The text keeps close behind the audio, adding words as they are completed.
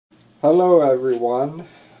Hello everyone.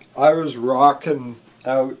 I was rocking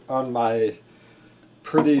out on my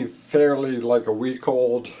fairly like a week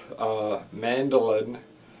old mandolin,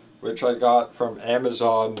 which I got from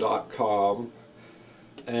Amazon.com.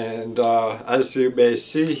 And as you may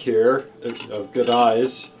see here, of good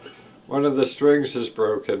eyes, one of the strings is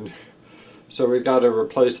broken. So we got to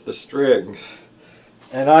replace the string.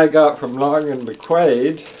 And I got from Long and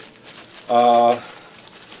McQuaid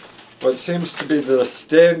what seems to be the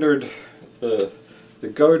standard, the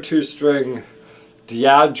go-to string,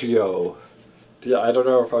 Diageo. I don't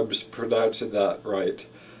know if I'm pronouncing that right.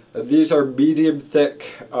 And these are medium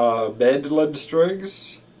thick mandolin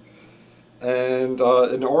strings. And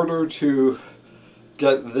in order to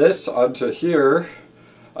get this onto here,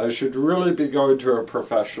 I should really be going to a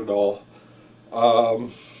professional. But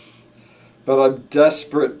I'm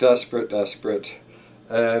desperate.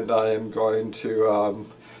 And I am going to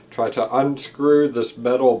try to unscrew this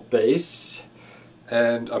metal base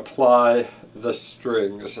and apply the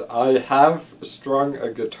strings. I have strung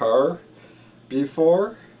a guitar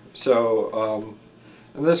before, so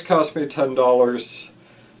and this cost me $10.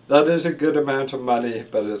 That is a good amount of money,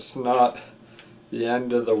 but it's not the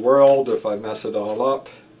end of the world if I mess it all up.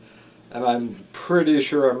 And I'm pretty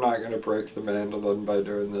sure I'm not going to break the mandolin by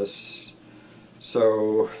doing this.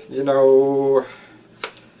 So, you know,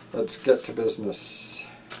 let's get to business.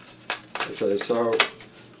 Okay, so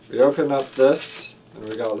we open up this, and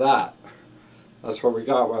we got that. That's what we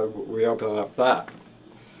got when we open up that.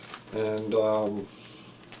 And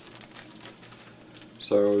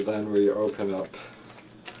so then we open up.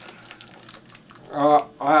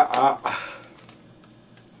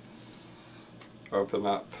 Open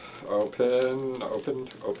up. Open.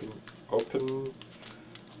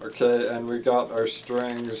 Okay, and we got our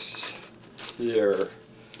strings here.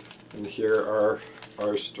 And here are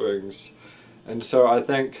our strings. And so I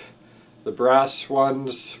think the brass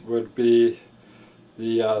ones would be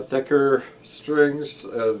the thicker strings,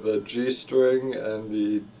 the G string and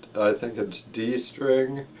the, I think it's D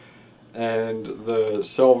string, and the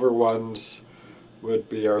silver ones would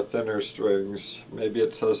be our thinner strings. Maybe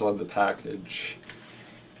it says on the package.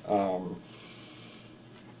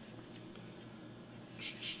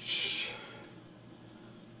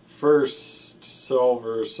 First,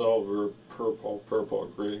 silver, purple,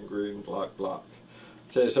 green, black.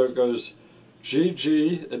 Okay, so it goes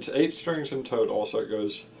GG. It's 8 strings in total. So it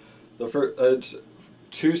goes it's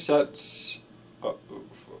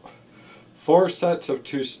 4 sets of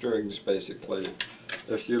 2 strings basically.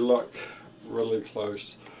 If you look really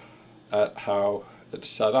close at how it's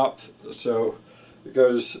set up, so it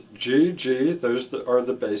goes GG. Those are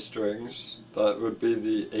the bass strings. That would be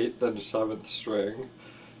the 8th and 7th string.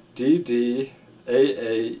 DD,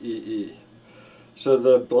 AA, EE. So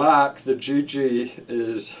the black, the GG,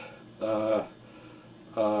 is the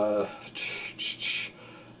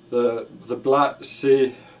black.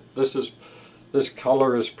 See, this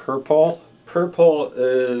color is purple. Purple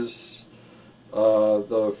is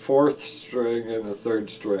the 4th string and the 3rd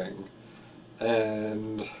string,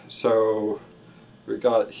 and so we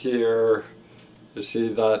got here. You see,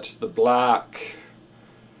 that's the black.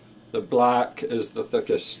 The black is the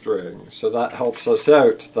thickest string, so that helps us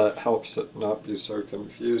out. That helps it not be so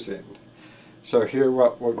confusing. So here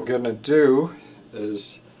what we're going to do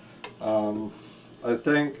is, I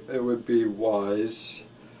think it would be wise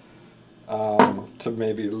to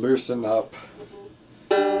maybe loosen up.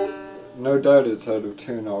 No doubt it's out of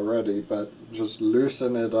tune already, but just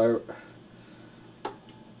loosen it out.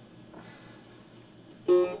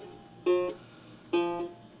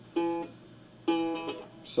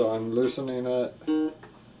 So I'm loosening it,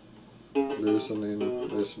 loosen,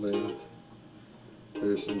 loose.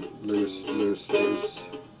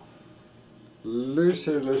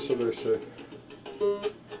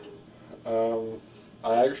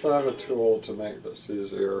 I actually have a tool to make this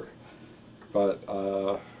easier, but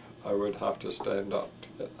I would have to stand up to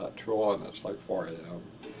get that tool, and it's like 4 AM.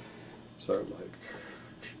 So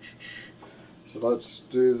let's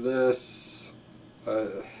do this.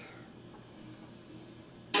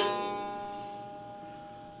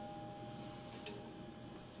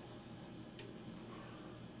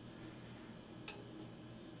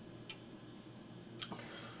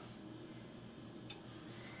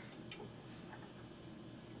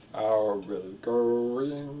 Are we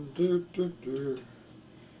going do?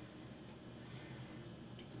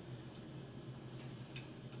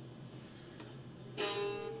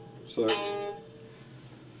 So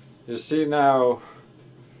you see now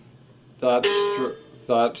that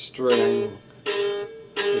string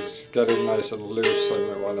is getting nice and loose,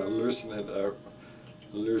 and I want to loosen it out,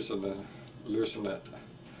 loosen it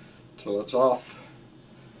till it's off.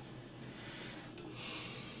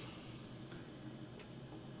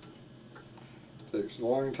 Takes a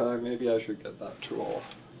long time. Maybe I should get that tool.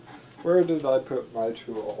 Where did I put my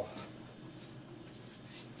tool?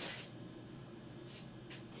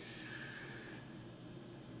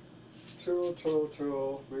 Tool, tool,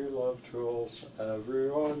 tool. We love tools.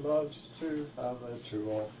 Everyone loves to have a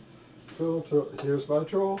tool. Tool, tool. Here's my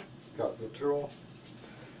tool. Got the tool.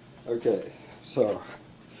 Okay, so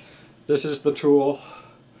this is the tool.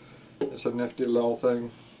 It's a nifty little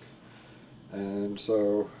thing. And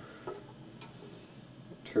so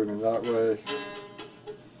turn it that way.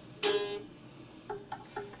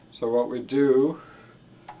 So what we do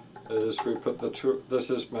is we put the tool,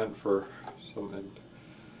 this is meant for something.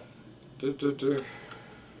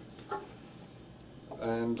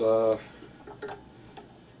 And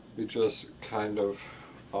we just kind of,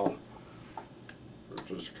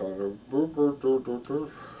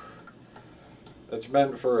 it's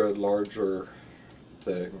meant for a larger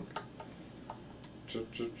thing.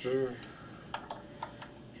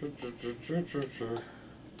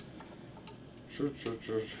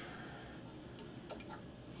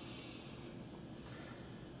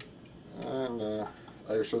 And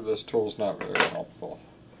actually this tool's not very helpful.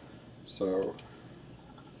 So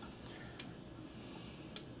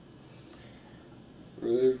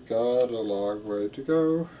we've got a long way to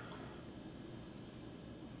go.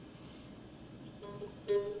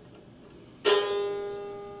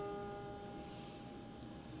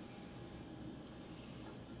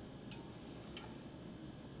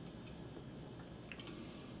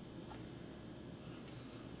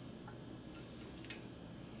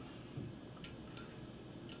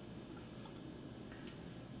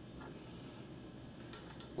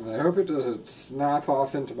 And I hope it doesn't snap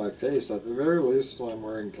off into my face. At the very least, I'm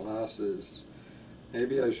wearing glasses.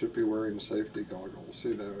 Maybe I should be wearing safety goggles.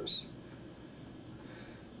 Who knows?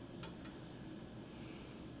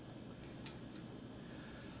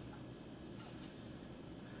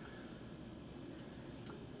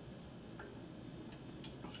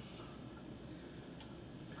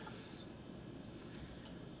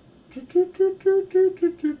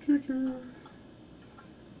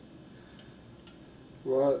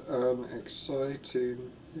 What an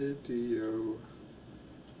exciting video.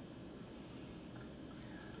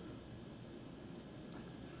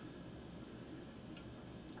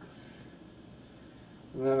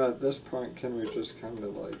 And then at this point, can we just kind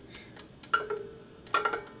of like,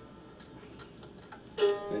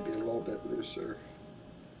 maybe a little bit looser.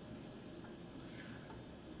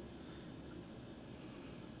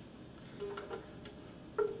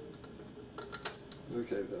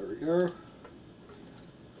 Okay, there we go.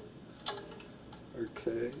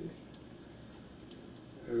 Okay.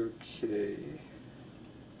 Okay.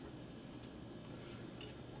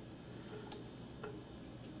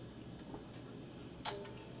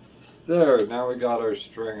 There, now we got our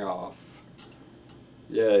string off.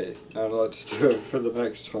 Yay. Now let's do it for the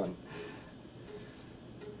next one.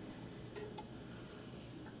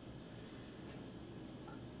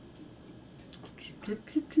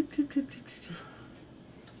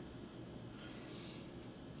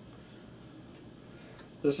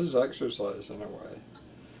 This is exercise in a way.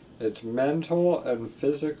 It's mental and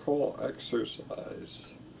physical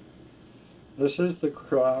exercise. This is the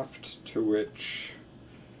craft to which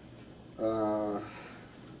Iggy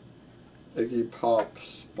Pop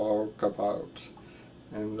spoke about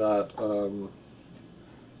in that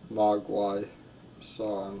Mogwai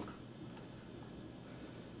song.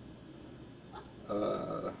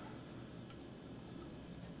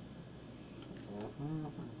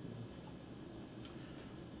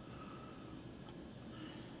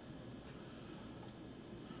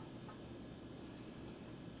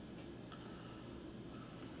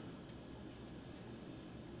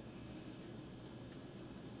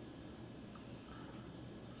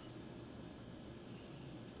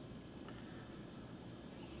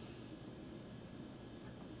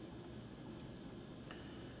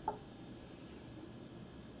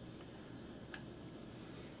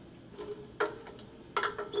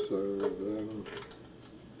 So then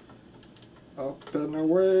up and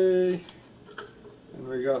away, and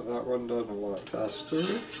we got that one done a lot faster.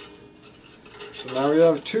 So now we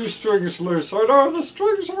have 2 strings loose. Oh no, the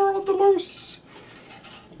strings are on the loose.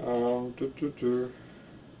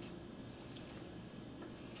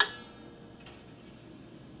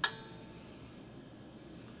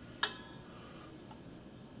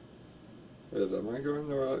 Wait, am I going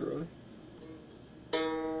the right way?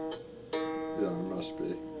 Yeah, I must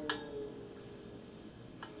be.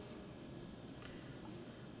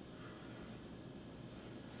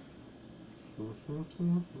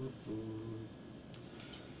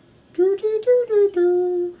 Do do do do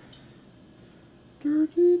do. Do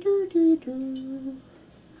do do do do.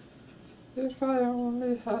 If I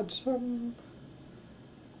only had some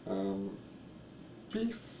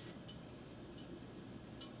beef.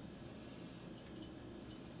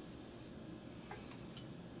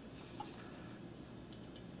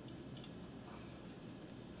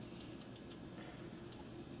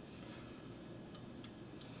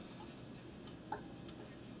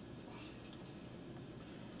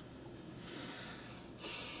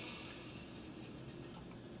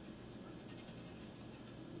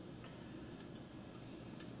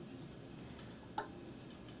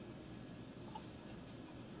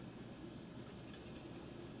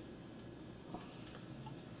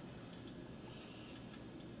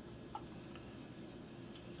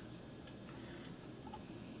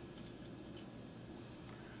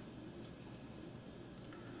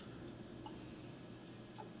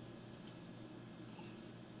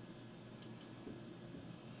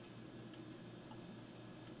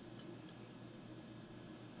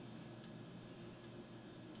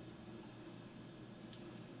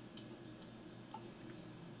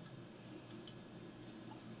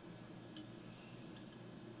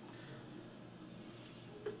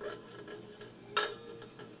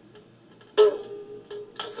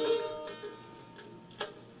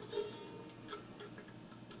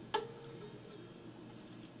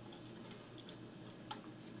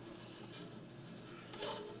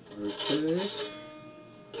 Okay.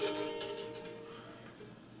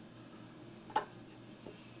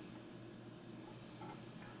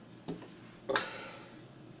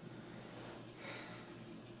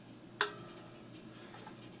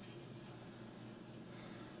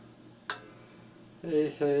 Hey,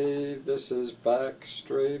 hey, this is back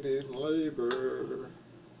straining labor.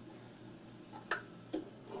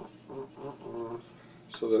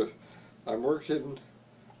 So I'm working,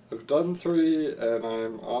 I've done 3 and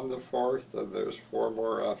I'm on the 4th and there's 4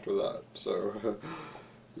 more after that. So,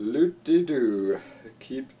 loot-de-doo,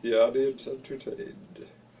 keep the audience entertained.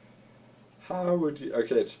 How would you,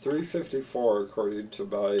 okay, it's 3:54 according to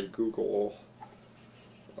my Google.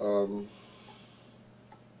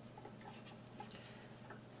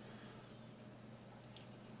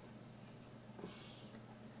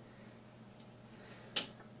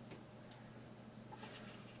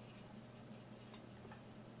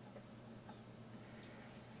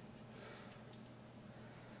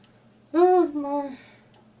 Oh my.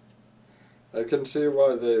 I can see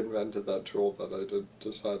why they invented that tool that I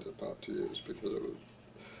decided not to use, because it was,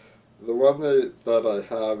 the one that I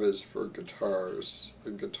have is for guitars,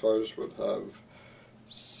 and guitars would have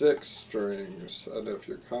 6 strings, and if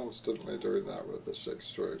you're constantly doing that with a 6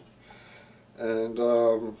 string, and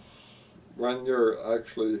when you're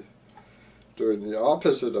actually doing the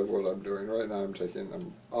opposite of what I'm doing right now, I'm taking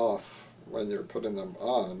them off. When you're putting them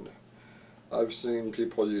on, I've seen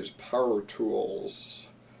people use power tools,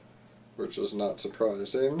 which is not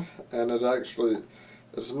surprising, and it actually,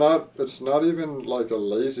 it's not even like a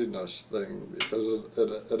laziness thing, because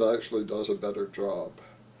it actually does a better job,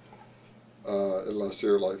 unless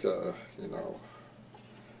you're like a, you know,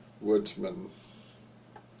 woodsman,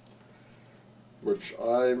 which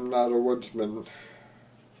I'm not a woodsman.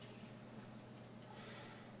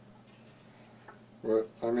 What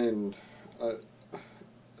I mean,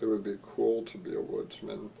 it would be cool to be a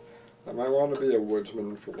woodsman. I might want to be a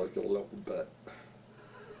woodsman for like a little bit,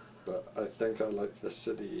 but I think I like the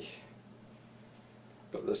city.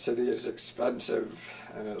 But the city is expensive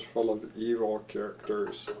and it's full of evil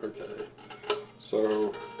characters. Okay,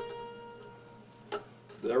 so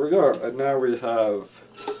there we go. And now we have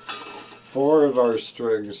 4 of our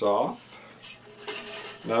strings off.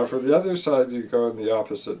 Now for the other side, you go in the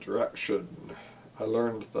opposite direction. I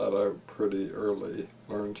learned that out pretty early.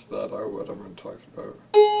 Learned that out, what I'm talking about.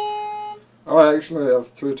 Oh, I actually have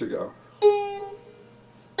 3 to go.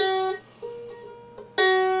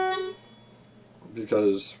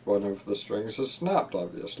 Because one of the strings is snapped,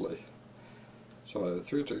 obviously. So I have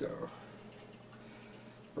 3 to go.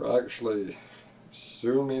 We're actually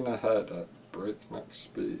zooming ahead at breakneck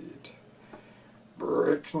speed.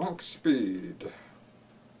 Breakneck speed.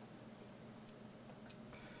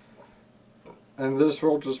 And this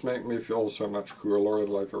will just make me feel so much cooler,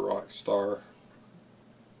 like a rock star.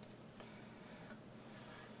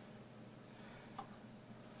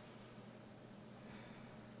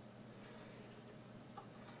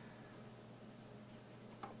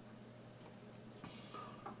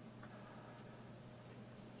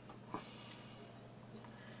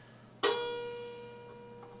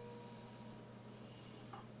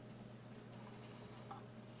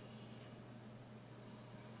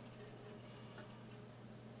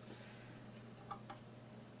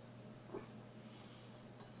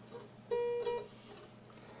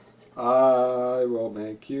 I will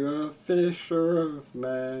make you a fisher of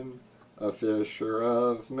men, a fisher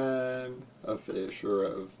of men, a fisher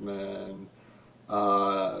of men.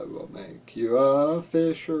 I will make you a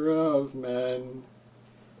fisher of men.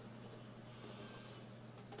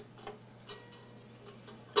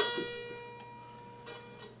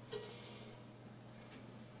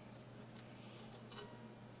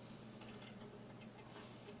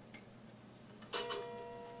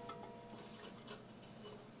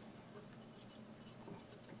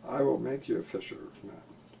 I will make you a fisher of men.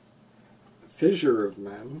 A fissure of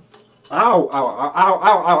men? Ow! Ow! Ow! Ow!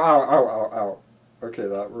 Ow! Ow! Ow! Ow! Ow! Ow! Okay,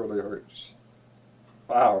 that really hurts.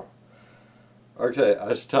 Wow. Okay,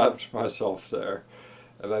 I stabbed myself there,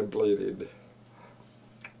 and I'm bleeding.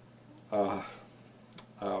 Ow.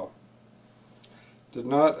 Did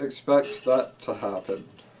not expect that to happen.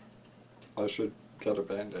 I should get a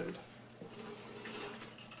band-aid.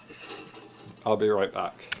 I'll be right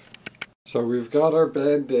back. So we've got our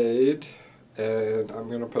band-aid, and I'm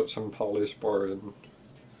going to put some polysporin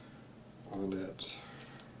on it.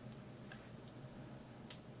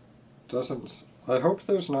 I hope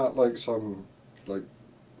there's not like some like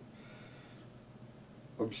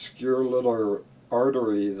obscure little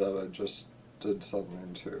artery that I just did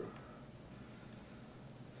something to.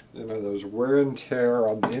 You know, there's wear and tear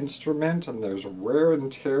on the instrument, and there's wear and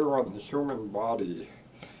tear on the human body.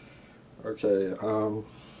 Okay,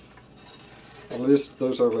 at least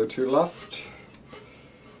those are the two left.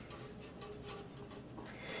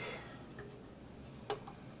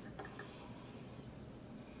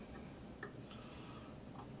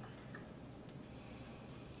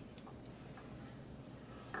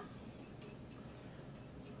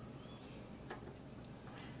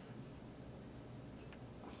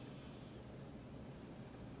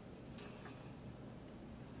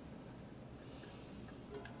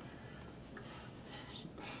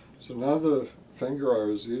 So now the finger I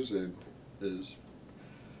was using is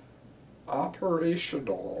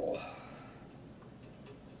operational.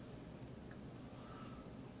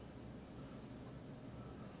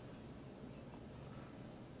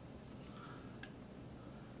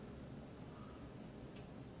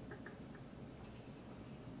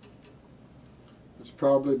 It's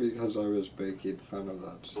probably because I was making fun of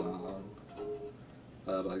that song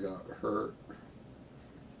that I got hurt.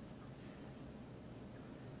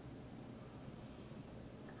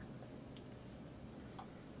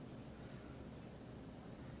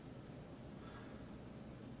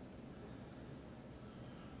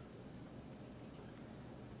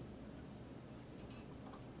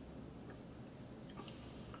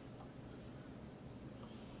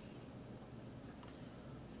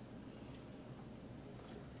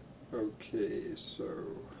 Okay, so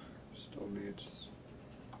still needs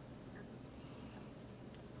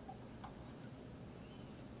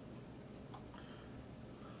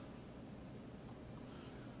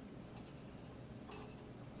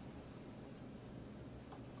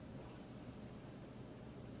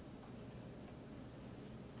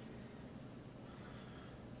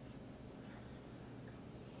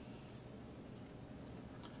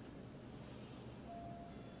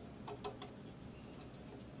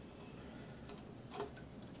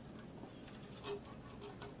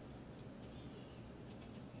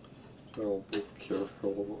so be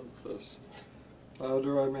careful with this. How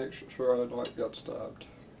do I make sure I don't get stabbed?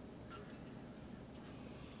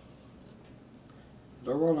 I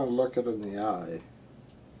don't want to look it in the eye,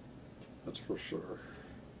 that's for sure.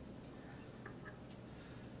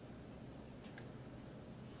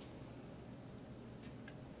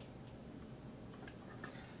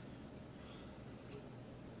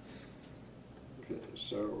 Okay,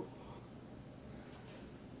 so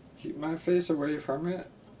keep my face away from it.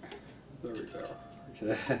 There we go.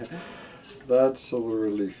 Okay, that's a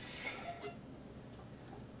relief.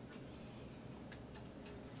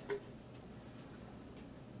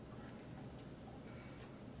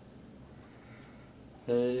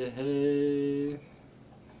 Hey, hey,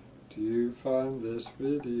 do you find this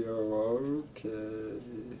video okay?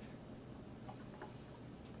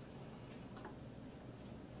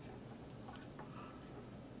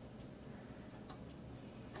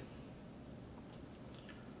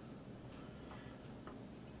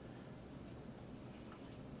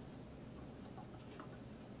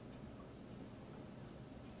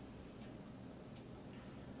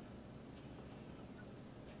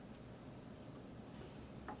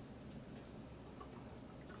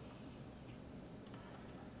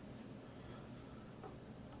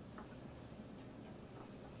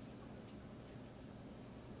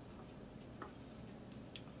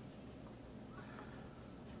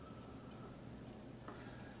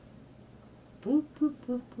 Boop, boop,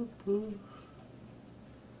 boop, boop, boop.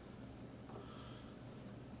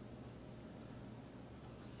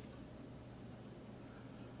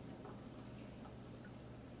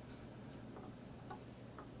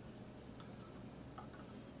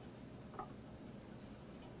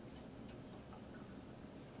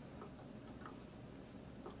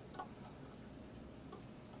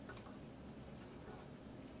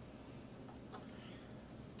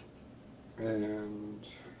 And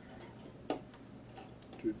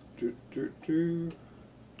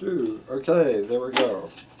okay, there we go.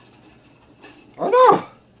 Oh no!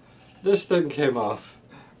 This thing came off.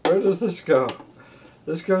 Where does this go?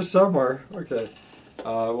 This goes somewhere. Okay.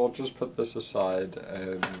 We'll just put this aside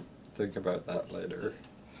and think about that later.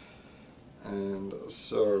 And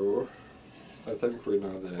so, I think we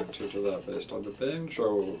know the answer to that based on the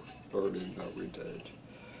banjo learning that we did.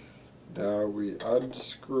 Now we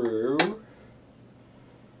unscrew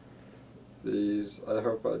these. I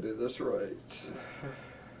hope I do this right.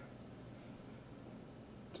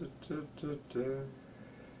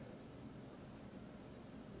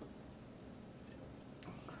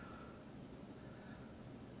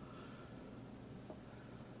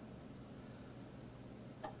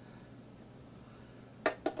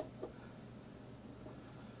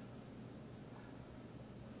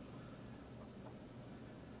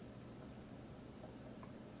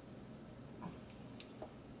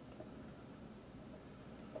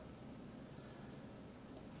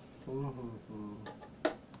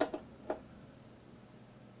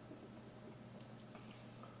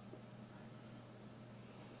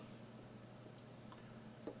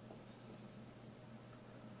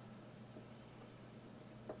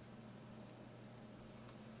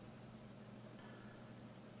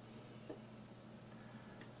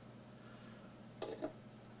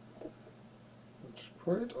 It's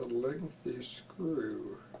quite a lengthy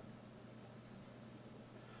screw.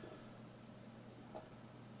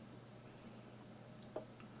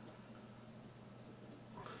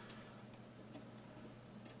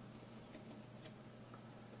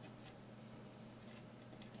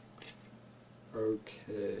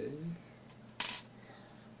 Okay.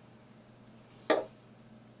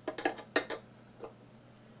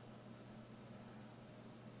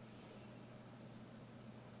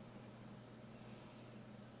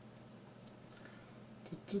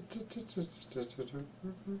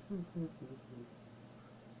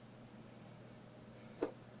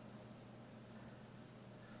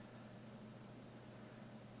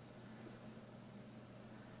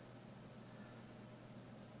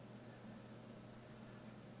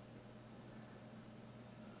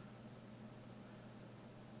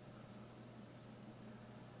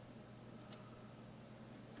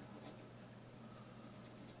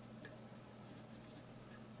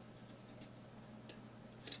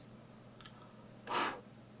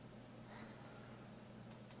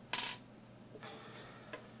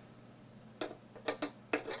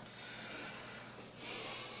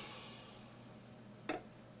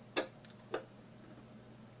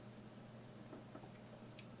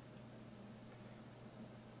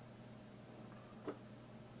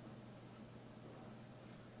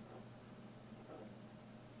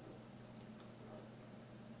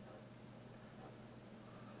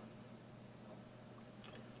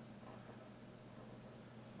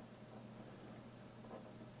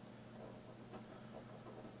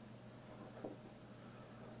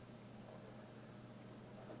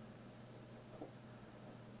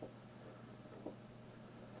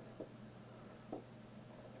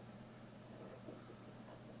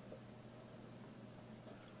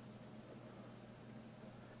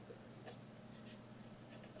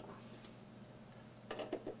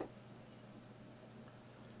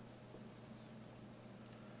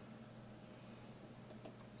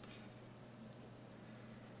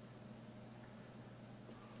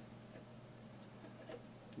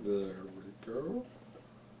 There we go.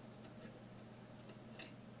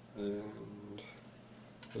 And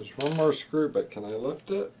there's one more screw, but can I lift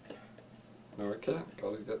it? No, I can't.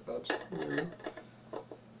 Gotta get that screw.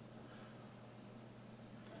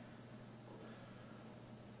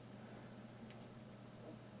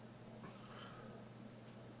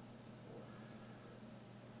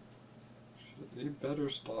 You better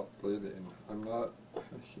stop bleeding. I'm not a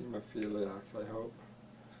hemophiliac, I hope.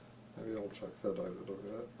 Maybe I'll check that out a little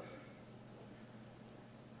bit.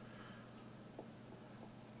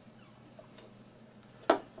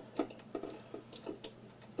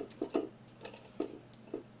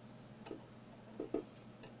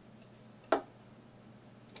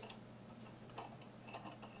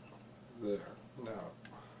 There. Now,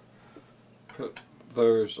 put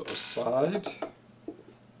those aside.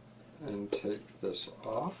 and take this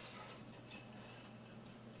off.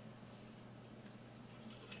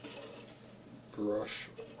 Brush.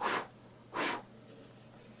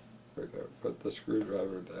 There we go. Put the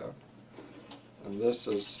screwdriver down. And this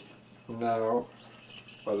is now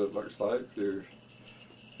what it looks like. You've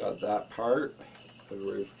got that part, and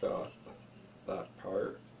we've got that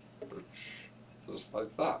part, which is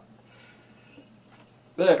like that.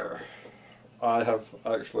 There. I have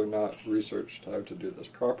actually not researched how to do this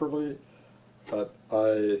properly, but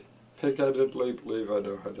I pick-headedly believe I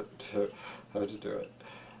know how to do it.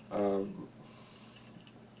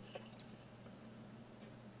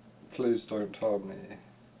 Please don't tell me.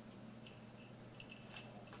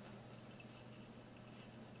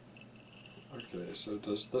 Okay, so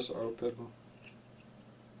does this open?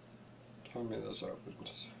 Tell me this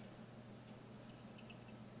opens.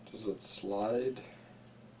 Does it slide?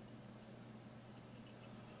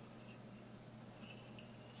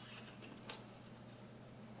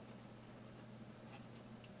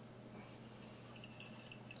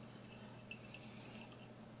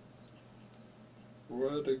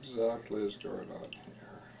 What exactly is going on here?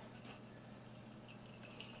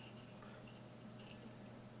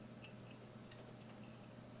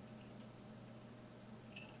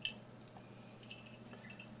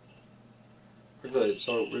 Okay,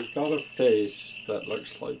 so we've got a face that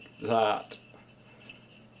looks like that,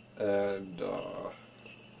 and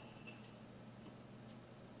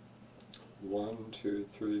 1, 2,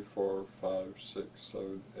 3, 4, 5, 6,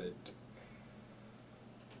 7, 8.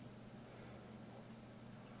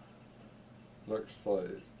 Looks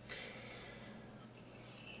like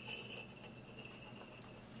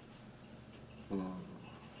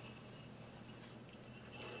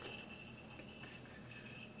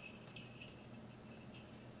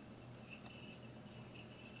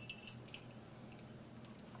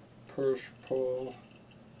push, pull.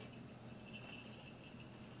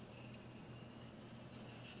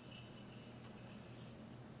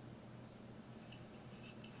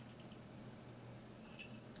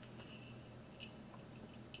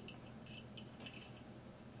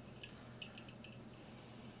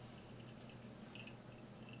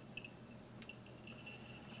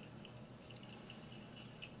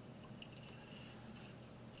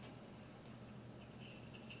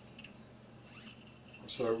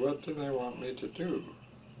 So what do they want me to do?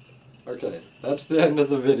 Okay, that's the end of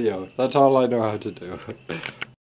the video. That's all I know how to do.